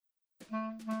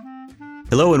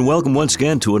Hello and welcome once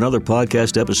again to another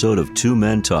podcast episode of Two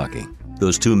Men Talking.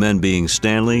 Those two men being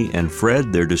Stanley and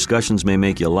Fred. Their discussions may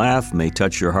make you laugh, may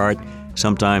touch your heart,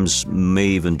 sometimes may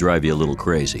even drive you a little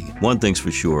crazy. One thing's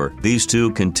for sure, these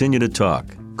two continue to talk.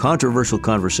 Controversial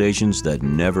conversations that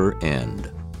never end.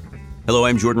 Hello,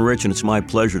 I'm Jordan Rich, and it's my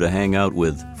pleasure to hang out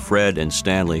with Fred and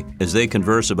Stanley as they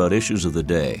converse about issues of the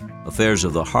day, affairs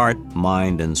of the heart,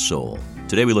 mind, and soul.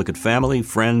 Today we look at family,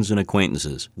 friends, and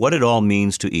acquaintances, what it all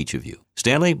means to each of you.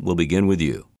 Stanley, we'll begin with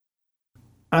you.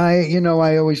 I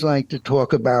always like to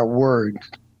talk about words,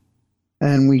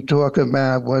 and we talk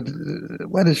about what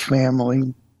is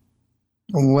family,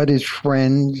 what is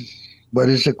friends, what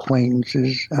is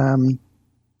acquaintances.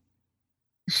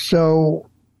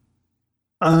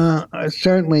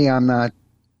 Certainly I'm not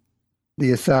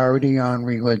the authority on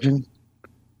religion,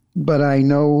 but I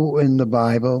know in the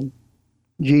Bible,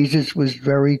 Jesus was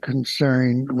very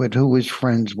concerned with who his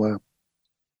friends were.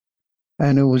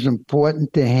 And it was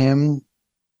important to him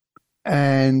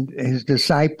and his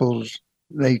disciples.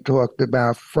 They talked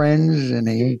about friends, and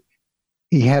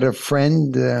he had a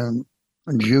friend,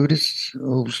 Judas,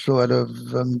 who sort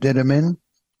of did him in.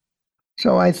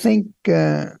 So I think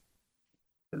the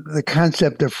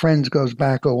concept of friends goes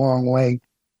back a long way.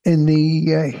 In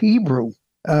the Hebrew,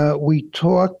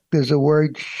 there's a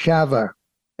word shava,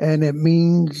 and it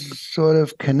means sort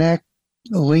of connect,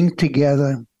 link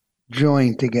together,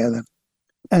 join together.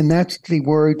 And that's the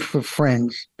word for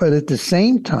friends. But at the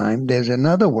same time, there's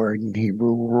another word in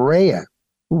Hebrew, re'ah,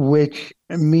 which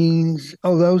means,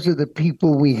 those are the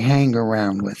people we hang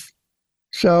around with.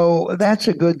 So that's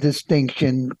a good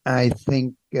distinction, I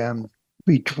think,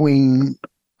 between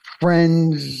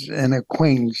friends and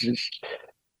acquaintances.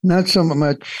 Not so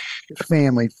much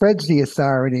family. Fred's the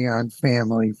authority on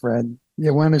family, Fred.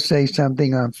 You want to say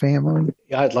something on family?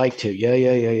 Yeah, I'd like to.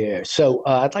 Yeah. So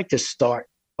I'd like to start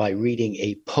by reading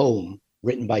a poem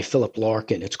written by Philip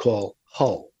Larkin. It's called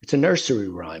Hull. It's a nursery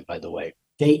rhyme, by the way.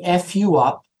 They F you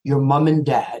up, your mom and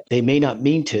dad. They may not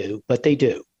mean to, but they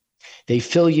do. They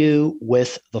fill you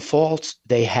with the faults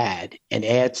they had and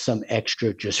add some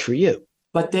extra just for you.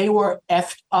 But they were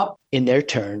effed up in their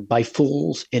turn by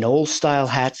fools in old-style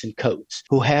hats and coats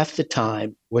who half the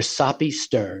time were soppy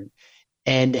stern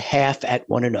and half at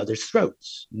one another's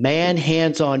throats. Man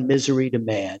hands on misery to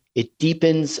man. It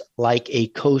deepens like a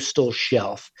coastal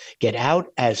shelf. Get out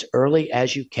as early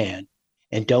as you can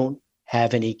and don't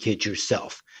have any kids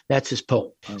yourself. That's his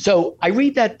poem. So I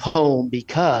read that poem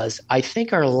because I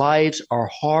think our lives are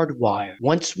hardwired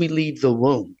once we leave the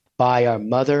womb by our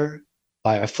mother,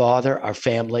 by our father, our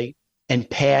family, and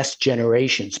past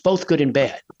generations, both good and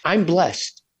bad. I'm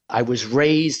blessed. I was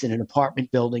raised in an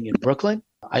apartment building in Brooklyn.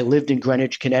 I lived in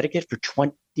Greenwich, Connecticut for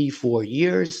 24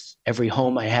 years. Every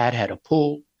home I had a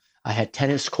pool. I had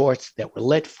tennis courts that were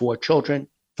lit, 4 children,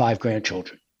 5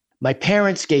 grandchildren. My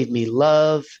parents gave me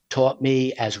love, taught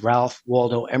me, as Ralph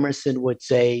Waldo Emerson would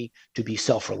say, to be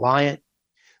self-reliant.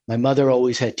 My mother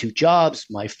always had 2 jobs.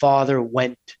 My father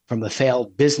went from a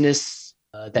failed business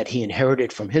that he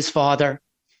inherited from his father.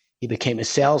 He became a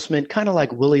salesman, kind of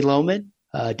like Willie Loman,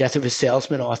 Death of a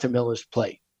Salesman, Arthur Miller's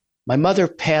play. My mother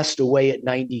passed away at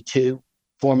 92.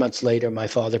 4 months later, my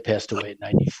father passed away at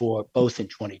 94, both in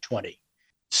 2020.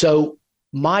 So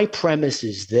my premise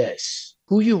is this: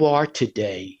 who you are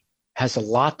today has a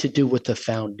lot to do with the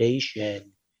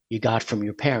foundation you got from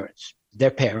your parents,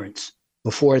 their parents,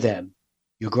 before them,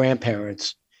 your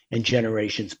grandparents, and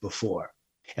generations before.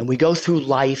 And we go through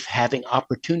life having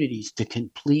opportunities to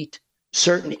complete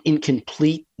certain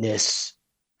incompleteness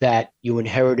that you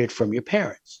inherited from your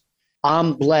parents.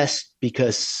 I'm blessed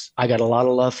because I got a lot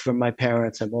of love from my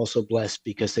parents. I'm also blessed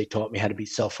because they taught me how to be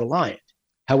self-reliant.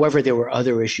 However, there were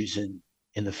other issues in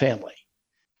the family.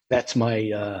 That's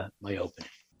my opening.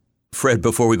 Fred,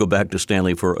 before we go back to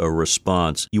Stanley for a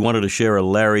response, you wanted to share a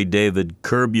Larry David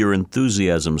Curb Your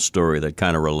Enthusiasm story that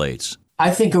kind of relates. I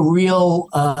think a real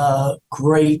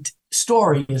great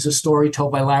story is a story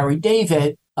told by Larry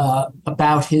David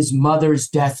about his mother's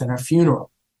death and her funeral.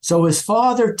 So his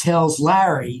father tells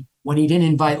Larry, when he didn't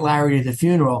invite Larry to the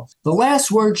funeral, the last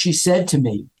word she said to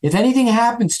me, if anything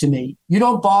happens to me, you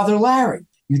don't bother Larry.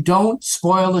 You don't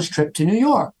spoil his trip to New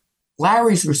York.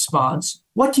 Larry's response,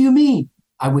 what do you mean?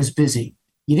 I was busy.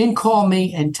 You didn't call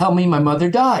me and tell me my mother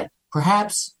died.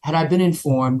 Perhaps, had I been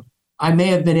informed, I may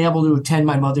have been able to attend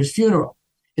my mother's funeral.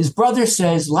 His brother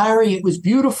says, Larry, it was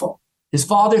beautiful. His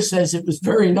father says it was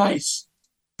very nice.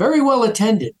 Very well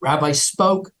attended. Rabbi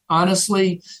spoke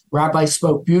honestly. Rabbi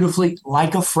spoke beautifully,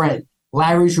 like a friend.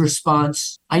 Larry's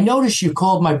response, I noticed you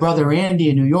called my brother Andy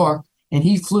in New York, and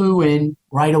he flew in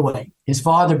right away. His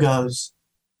father goes,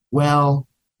 well,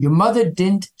 Your mother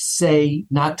didn't say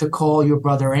not to call your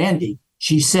brother Andy.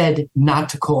 She said not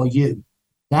to call you.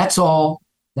 That's all.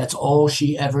 That's all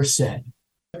she ever said.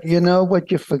 You know what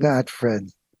you forgot, Fred?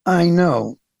 I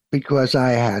know because I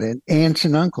had it. Aunts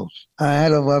and uncles. I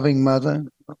had a loving mother,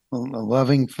 a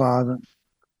loving father,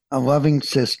 a loving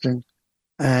sister,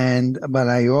 but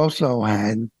I also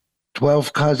had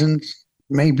 12 cousins,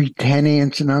 maybe 10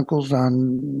 aunts and uncles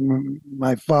on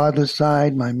my father's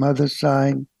side, my mother's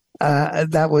side.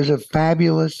 That was a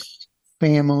fabulous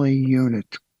family unit.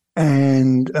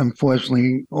 And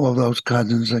unfortunately, all those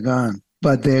cousins are gone.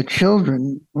 But their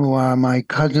children, who are my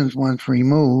cousins once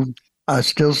removed,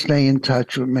 still stay in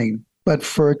touch with me. But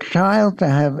for a child to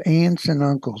have aunts and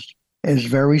uncles is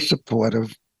very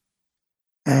supportive.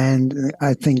 And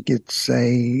I think it's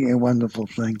a wonderful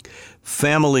thing.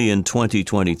 Family in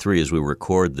 2023, as we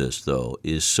record this, though,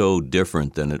 is so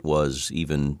different than it was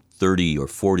even 30 or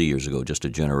 40 years ago, just a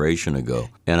generation ago.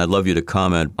 And I'd love you to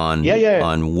comment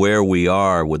on where we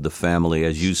are with the family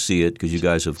as you see it, because you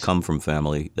guys have come from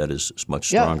family that is much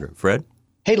stronger. Yeah. Fred?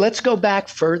 Hey, let's go back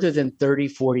further than 30,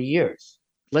 40 years.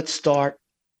 Let's start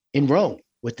in Rome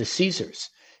with the Caesars.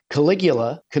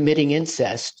 Caligula committing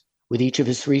incest with each of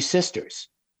his three sisters.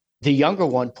 The younger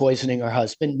one poisoning her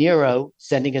husband, Nero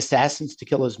sending assassins to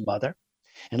kill his mother.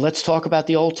 And let's talk about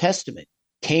the Old Testament.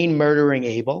 Cain murdering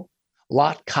Abel,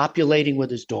 Lot copulating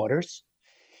with his daughters,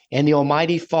 and the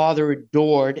Almighty Father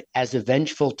adored as a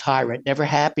vengeful tyrant, never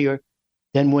happier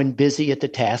than when busy at the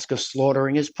task of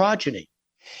slaughtering his progeny.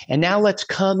 And now let's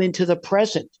come into the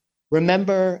present.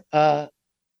 Remember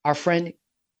our friend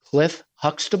Cliff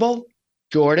Huxtable?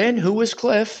 Jordan, who was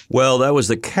Cliff? Well, that was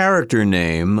the character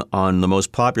name on the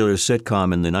most popular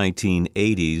sitcom in the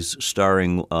 1980s,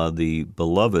 starring the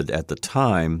beloved at the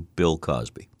time, Bill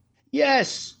Cosby.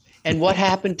 Yes. And what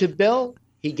happened to Bill?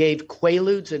 He gave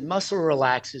quaaludes and muscle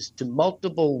relaxers to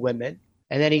multiple women,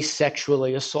 and then he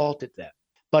sexually assaulted them.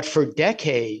 But for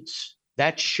decades,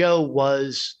 that show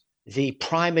was the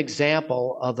prime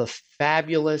example of a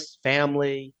fabulous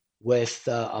family with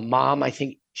a mom. I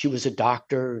think she was a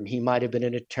doctor, and he might have been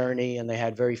an attorney, and they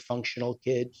had very functional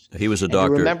kids. He was a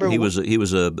doctor. He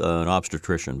was an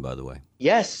obstetrician, by the way.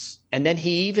 Yes. And then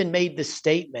he even made the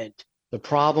statement, the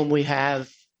problem we have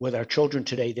with our children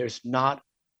today, there's not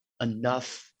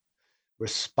enough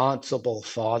responsible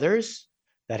fathers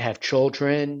that have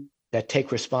children that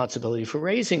take responsibility for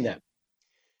raising them.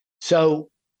 So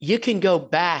you can go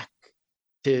back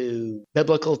to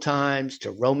biblical times,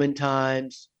 to Roman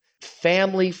times.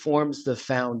 Family forms the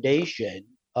foundation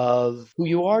of who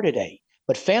you are today.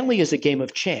 But family is a game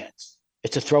of chance.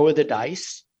 It's a throw of the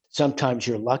dice. Sometimes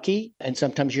you're lucky and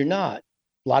sometimes you're not.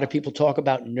 A lot of people talk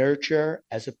about nurture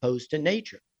as opposed to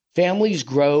nature. Families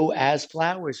grow as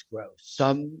flowers grow.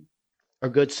 Some are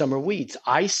good, some are weeds.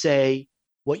 I say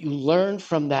what you learn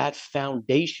from that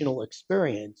foundational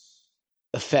experience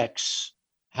affects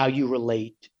how you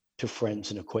relate to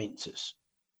friends and acquaintances.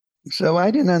 So I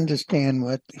didn't understand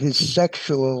what his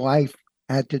sexual life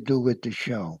had to do with the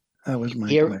show. That was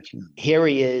my question. Here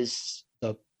he is,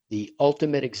 the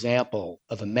ultimate example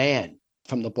of a man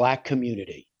from the Black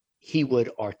community. He would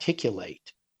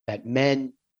articulate that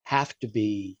men have to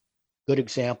be good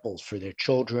examples for their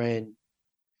children.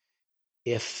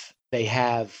 If they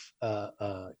have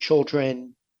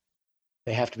children,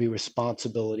 they have to be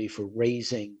responsibility for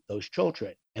raising those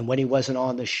children. And when he wasn't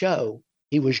on the show,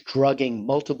 he was drugging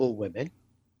multiple women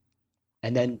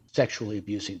and then sexually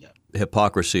abusing them.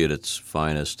 Hypocrisy at its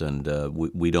finest, and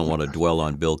we don't want to dwell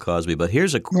on Bill Cosby. But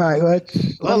here's a right.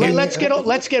 Let's get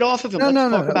off of him.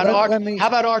 Talk about how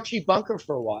about Archie Bunker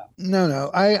for a while?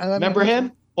 I remember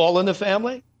him. All in the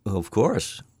Family. Of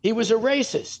course, he was a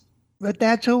racist. But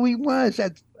that's who he was.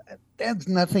 That's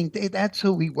nothing. That's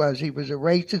who he was. He was a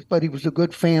racist, but he was a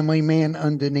good family man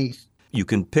underneath. You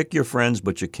can pick your friends,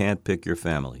 but you can't pick your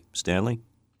family. Stanley?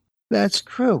 That's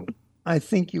true. I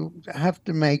think you have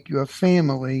to make your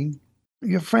family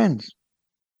your friends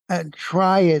and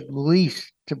try at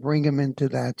least to bring them into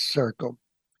that circle.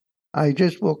 I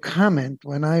just will comment,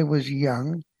 when I was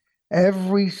young,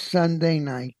 every Sunday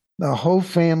night, the whole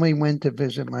family went to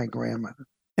visit my grandmother.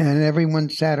 And everyone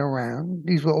sat around.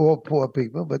 These were all poor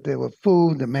people, but there were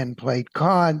food. The men played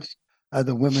cards.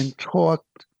 The women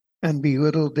talked and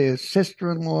belittled their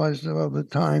sister-in-laws all the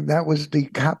time. That was the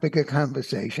topic of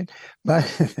conversation. But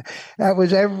that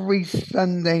was every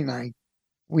Sunday night.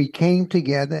 We came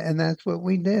together, and that's what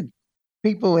we did.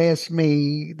 People asked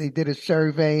me, they did a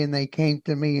survey, and they came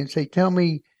to me and say, tell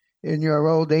me in your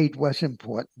old age what's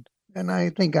important. And I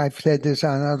think I've said this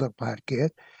on other podcasts.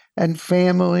 And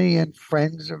family and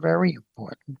friends are very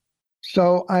important.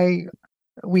 So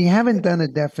We haven't done a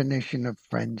definition of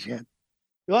friends yet.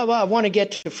 Well, I want to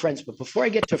get to friends, but before I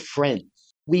get to friends,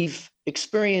 we've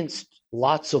experienced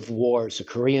lots of wars: the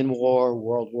Korean War,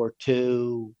 World War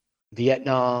II,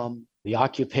 Vietnam, the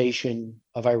occupation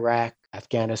of Iraq,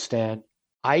 Afghanistan.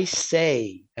 I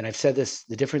say, and I've said this,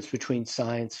 the difference between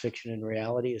science fiction and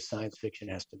reality is science fiction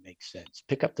has to make sense.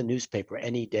 Pick up the newspaper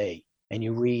any day and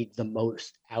you read the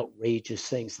most outrageous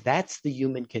things. That's the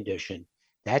human condition.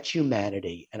 That's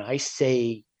humanity. And I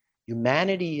say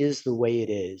humanity is the way it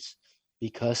is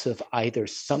because of either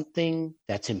something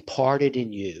that's imparted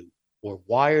in you or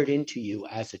wired into you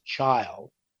as a child,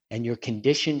 and you're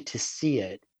conditioned to see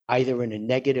it either in a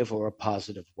negative or a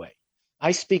positive way.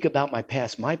 I speak about my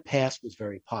past. My past was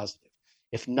very positive.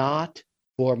 If not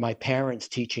for my parents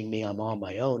teaching me I'm on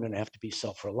my own and I have to be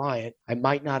self-reliant, I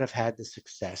might not have had the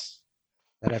success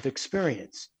that I've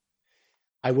experienced.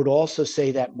 I would also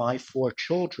say that my 4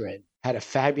 children had a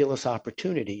fabulous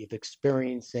opportunity of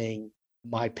experiencing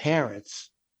my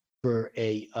parents for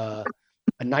a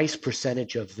nice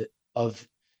percentage of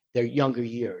their younger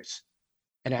years.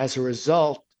 And as a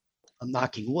result, I'm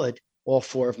knocking wood, all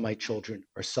 4 of my children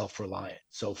are self-reliant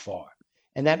so far.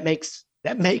 And that makes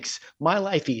my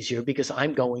life easier because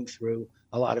I'm going through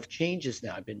a lot of changes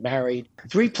now. I've been married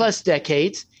 3+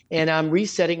 decades and I'm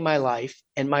resetting my life.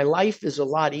 And my life is a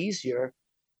lot easier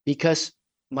because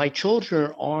my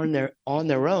children are on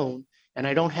their own and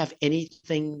I don't have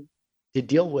anything to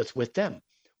deal with them,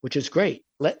 which is great.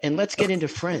 Let's get into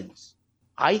friends.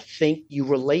 I think you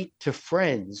relate to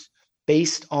friends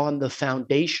based on the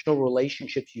foundational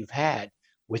relationships you've had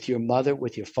with your mother,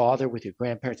 with your father, with your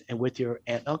grandparents, and with your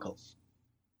aunt and uncles.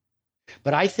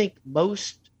 But I think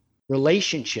most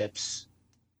relationships,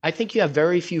 I think you have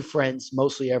very few friends.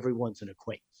 Mostly everyone's an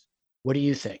acquaintance. What do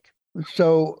you think?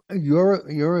 So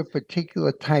you're a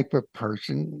particular type of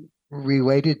person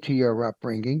related to your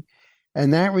upbringing,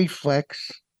 and that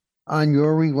reflects on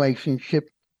your relationship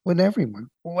with everyone.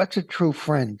 What's a true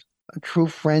friend? A true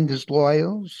friend is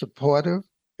loyal, supportive,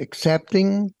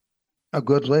 accepting, a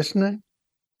good listener,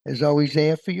 is always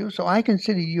there for you. So I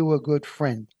consider you a good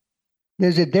friend.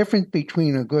 There's a difference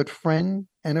between a good friend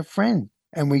and a friend,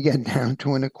 and we get down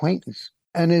to an acquaintance.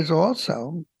 And there's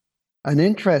also an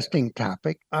interesting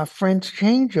topic. Our friends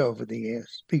change over the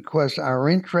years because our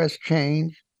interests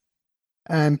change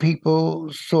and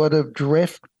people sort of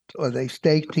drift or they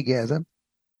stay together.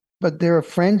 But there are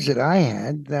friends that I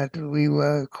had that we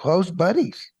were close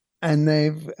buddies and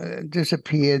they've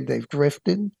disappeared, they've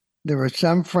drifted. There are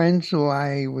some friends who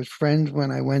I was friends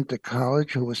when I went to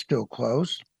college who are still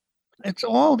close. It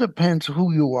all depends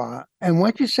who you are. And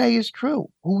what you say is true.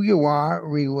 Who you are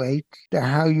relates to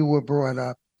how you were brought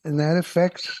up. And that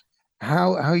affects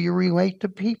how you relate to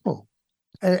people.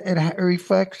 It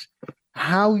reflects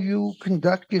how you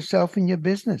conduct yourself in your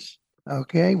business.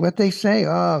 Okay, what they say,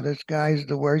 oh, this guy's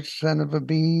the worst son of a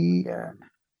bee.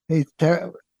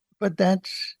 But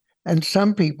and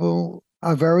some people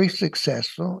are very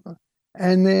successful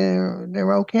and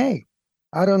they're okay.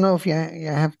 I don't know if you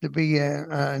have to be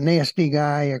a nasty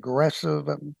guy, aggressive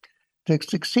to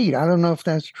succeed. I don't know if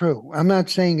that's true. I'm not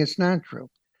saying it's not true,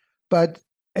 but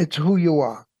it's who you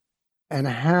are and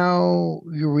how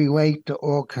you relate to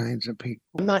all kinds of people.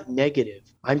 I'm not negative.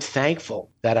 I'm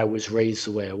thankful that I was raised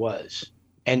the way I was.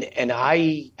 And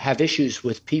I have issues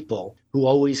with people who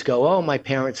always go, oh, my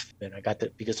parents, and I got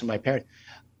that because of my parents.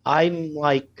 I'm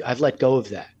like, I've let go of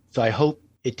that. So I hope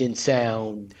it didn't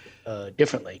sound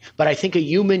differently. But I think a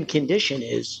human condition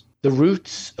is the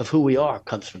roots of who we are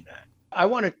comes from that. I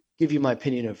want to give you my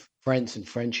opinion of friends and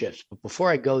friendships. But before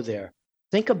I go there,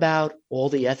 think about all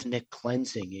the ethnic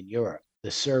cleansing in Europe,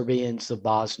 the Serbians, the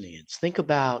Bosnians. Think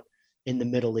about in the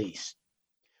Middle East.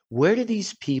 Where do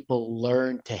these people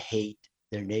learn to hate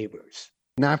their neighbors?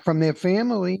 Not from their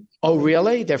family. Oh,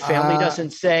 really? Their family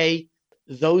doesn't say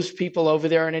those people over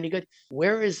there aren't any good?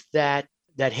 Where is that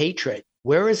hatred?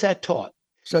 Where is that taught?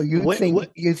 So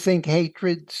you think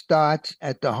hatred starts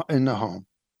in the home?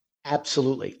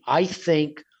 Absolutely. I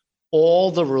think all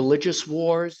the religious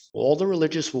wars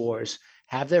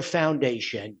have their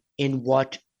foundation in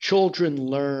what children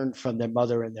learn from their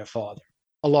mother and their father,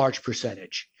 a large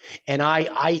percentage. And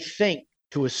I think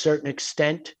to a certain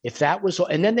extent, if that was,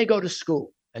 and then they go to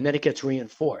school and then it gets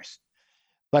reinforced.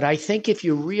 But I think if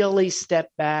you really step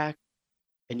back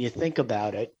and you think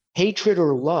about it, hatred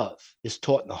or love is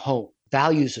taught in the home.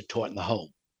 Values are taught in the home.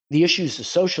 The issues, the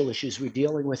social issues we're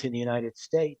dealing with in the United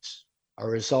States are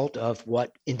a result of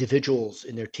what individuals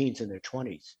in their teens and their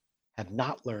 20s have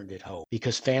not learned at home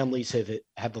because families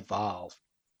have evolved.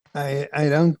 I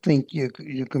don't think you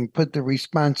can put the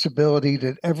responsibility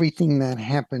that everything that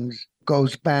happens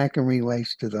goes back and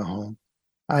relates to the home.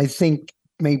 I think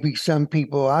maybe some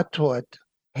people are taught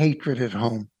hatred at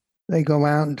home. They go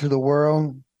out into the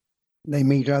world, they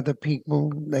meet other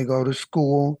people, they go to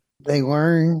school, they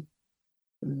learn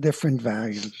different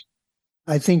values.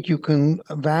 I think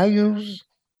values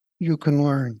you can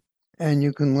learn. And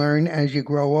you can learn as you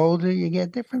grow older, you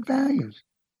get different values.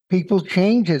 People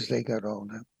change as they get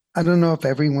older. I don't know if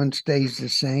everyone stays the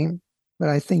same, but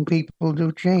I think people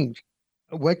do change.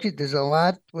 There's a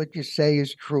lot what you say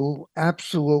is true,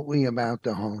 absolutely about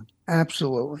the home.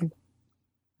 Absolutely.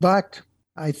 But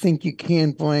I think you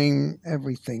can't blame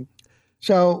everything.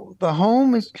 So the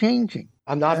home is changing.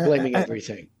 I'm not blaming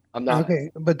everything. I'm not. Okay,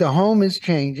 but the home is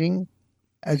changing.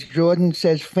 As Jordan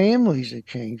says, families are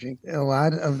changing. A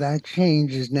lot of that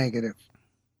change is negative.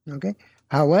 Okay.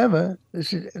 However,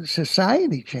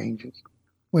 society changes.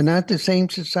 We're not the same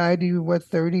society we were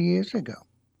 30 years ago.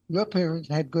 Your parents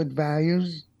had good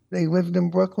values. They lived in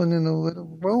Brooklyn in a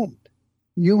little room.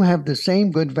 You have the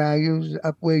same good values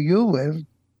up where you live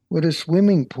with a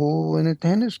swimming pool and a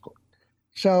tennis court.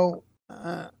 So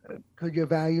could your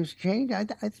values change? I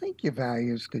think your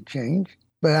values could change.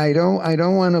 But I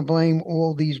don't want to blame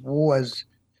all these wars,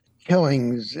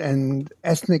 killings, and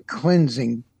ethnic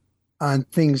cleansing on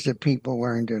things that people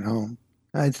learned at home.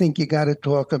 I think you got to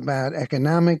talk about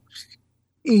economics,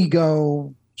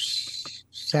 ego,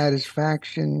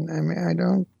 satisfaction. I mean, I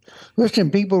don't listen.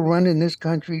 People run in this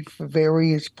country for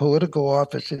various political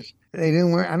offices. They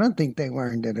didn't learn. I don't think they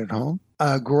learned it at home.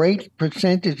 A great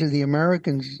percentage of the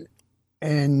Americans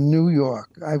in New York,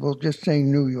 I will just say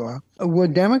New York, were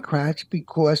Democrats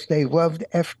because they loved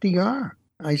FDR.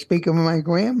 I speak of my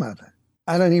grandmother.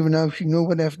 I don't even know if she knew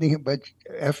what FDR, but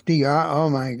FDR,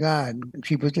 oh my God,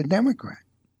 she was a Democrat.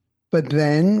 But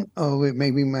then,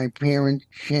 maybe my parents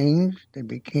changed. They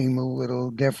became a little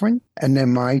different. And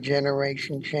then my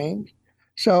generation changed.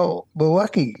 So we're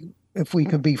lucky if we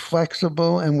could be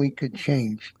flexible and we could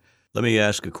change. Let me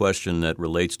ask a question that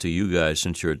relates to you guys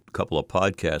since you're a couple of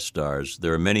podcast stars.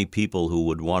 There are many people who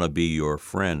would want to be your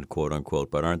friend, quote unquote,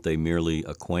 but aren't they merely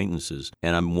acquaintances?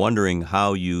 And I'm wondering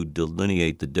how you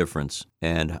delineate the difference.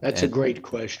 That's a great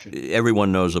question.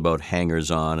 Everyone knows about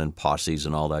hangers-on and posses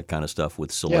and all that kind of stuff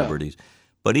with celebrities. Yeah.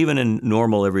 But even in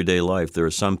normal everyday life, there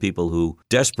are some people who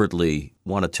desperately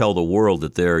want to tell the world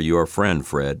that they're your friend,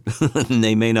 Fred, and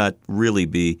they may not really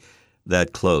be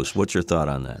that close. What's your thought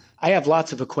on that? I have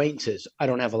lots of acquaintances. I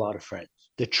don't have a lot of friends.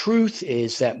 The truth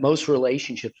is that most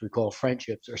relationships we call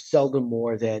friendships are seldom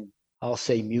more than, I'll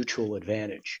say, mutual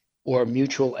advantage or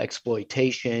mutual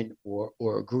exploitation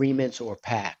or agreements or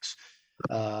pacts,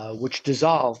 which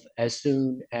dissolve as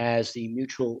soon as the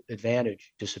mutual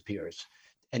advantage disappears.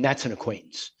 And that's an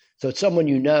acquaintance. So it's someone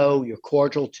you know, you're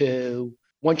cordial to.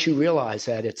 Once you realize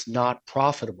that it's not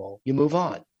profitable, you move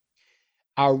on.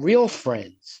 Our real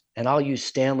friends, and I'll use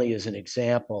Stanley as an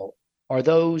example, are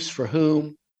those for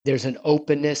whom there's an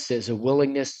openness, there's a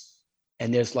willingness,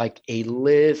 and there's like a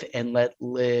live and let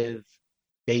live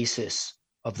basis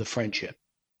of the friendship.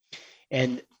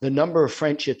 And the number of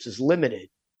friendships is limited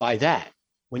by that.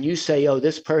 When you say, oh,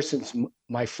 this person's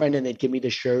my friend and they'd give me the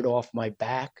shirt off my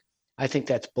back, I think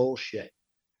that's bullshit.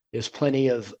 There's plenty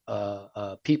of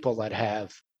people that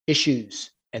have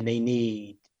issues and they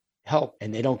need help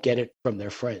and they don't get it from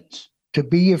their friends. To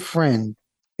be a friend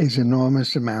is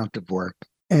enormous amount of work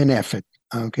and effort,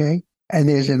 okay? And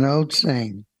there's an old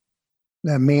saying,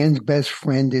 that man's best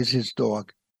friend is his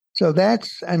dog. So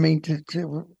that's, I mean,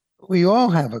 we all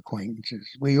have acquaintances.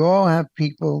 We all have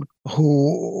people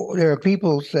there are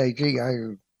people who say, gee,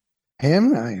 I'm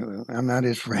not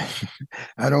his friend.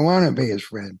 I don't want to be his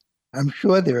friend. I'm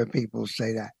sure there are people who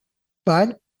say that.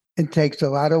 But it takes a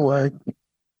lot of work.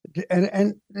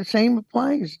 And the same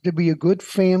applies to be a good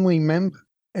family member.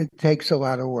 It takes a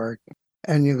lot of work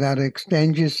and you got to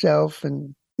extend yourself.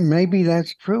 And maybe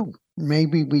that's true.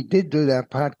 Maybe we did do that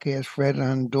podcast, Fred,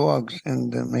 on dogs.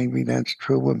 And maybe that's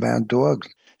true about dogs.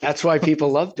 That's why people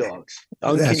love dogs.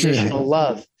 Unconditional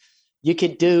love. You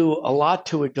could do a lot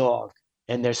to a dog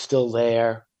and they're still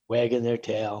there wagging their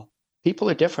tail. People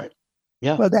are different.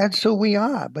 Yeah. Well, that's who we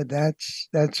are. But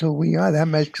that's who we are. That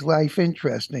makes life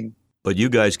interesting. But you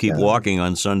guys keep walking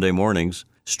on Sunday mornings,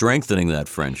 strengthening that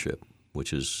friendship,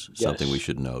 which is something we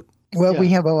should note. Well, we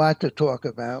have a lot to talk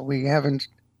about. We haven't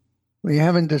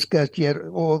discussed yet.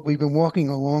 We've been walking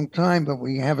a long time, but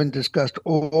we haven't discussed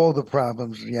all the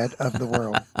problems yet of the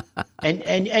world.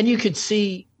 and you could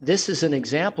see this is an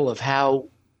example of how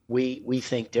we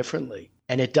think differently,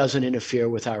 and it doesn't interfere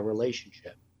with our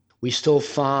relationship. We still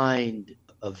find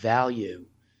a value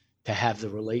to have the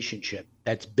relationship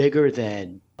that's bigger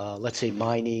than, let's say,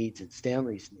 my needs and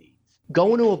Stanley's needs.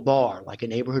 Go into a bar, like a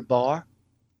neighborhood bar,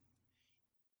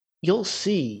 you'll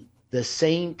see the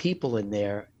same people in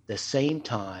there the same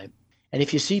time. And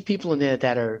if you see people in there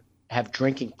that have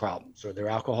drinking problems or they're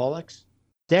alcoholics,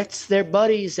 that's their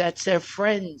buddies, that's their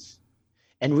friends.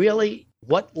 And really,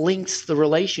 what links the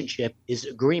relationship is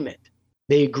agreement.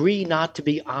 They agree not to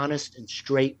be honest and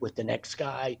straight with the next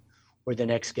guy or the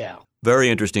next gal. Very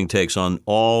interesting takes on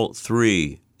all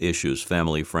three issues,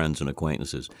 family, friends, and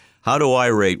acquaintances. How do I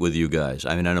rate with you guys?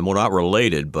 I mean, and we're not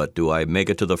related, but do I make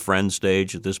it to the friend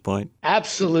stage at this point?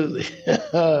 Absolutely.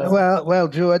 Well,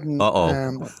 Jordan,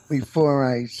 Uh-oh. before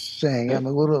I say, I'm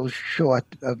a little short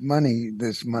of money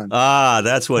this month. Ah,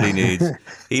 that's what he needs.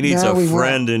 He needs a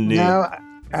friend in need. Now,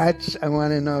 I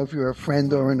want to know if you're a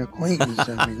friend or an acquaintance.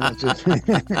 I mean, that's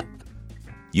it.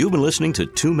 You've been listening to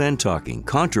Two Men Talking,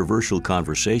 controversial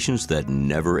conversations that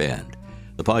never end.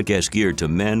 The podcast geared to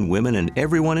men, women, and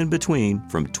everyone in between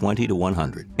from 20 to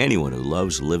 100. Anyone who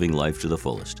loves living life to the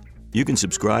fullest. You can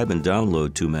subscribe and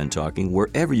download Two Men Talking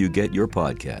wherever you get your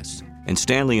podcasts. And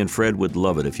Stanley and Fred would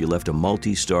love it if you left a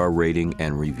multi-star rating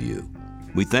and review.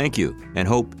 We thank you and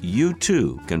hope you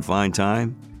too can find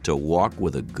time to walk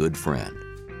with a good friend.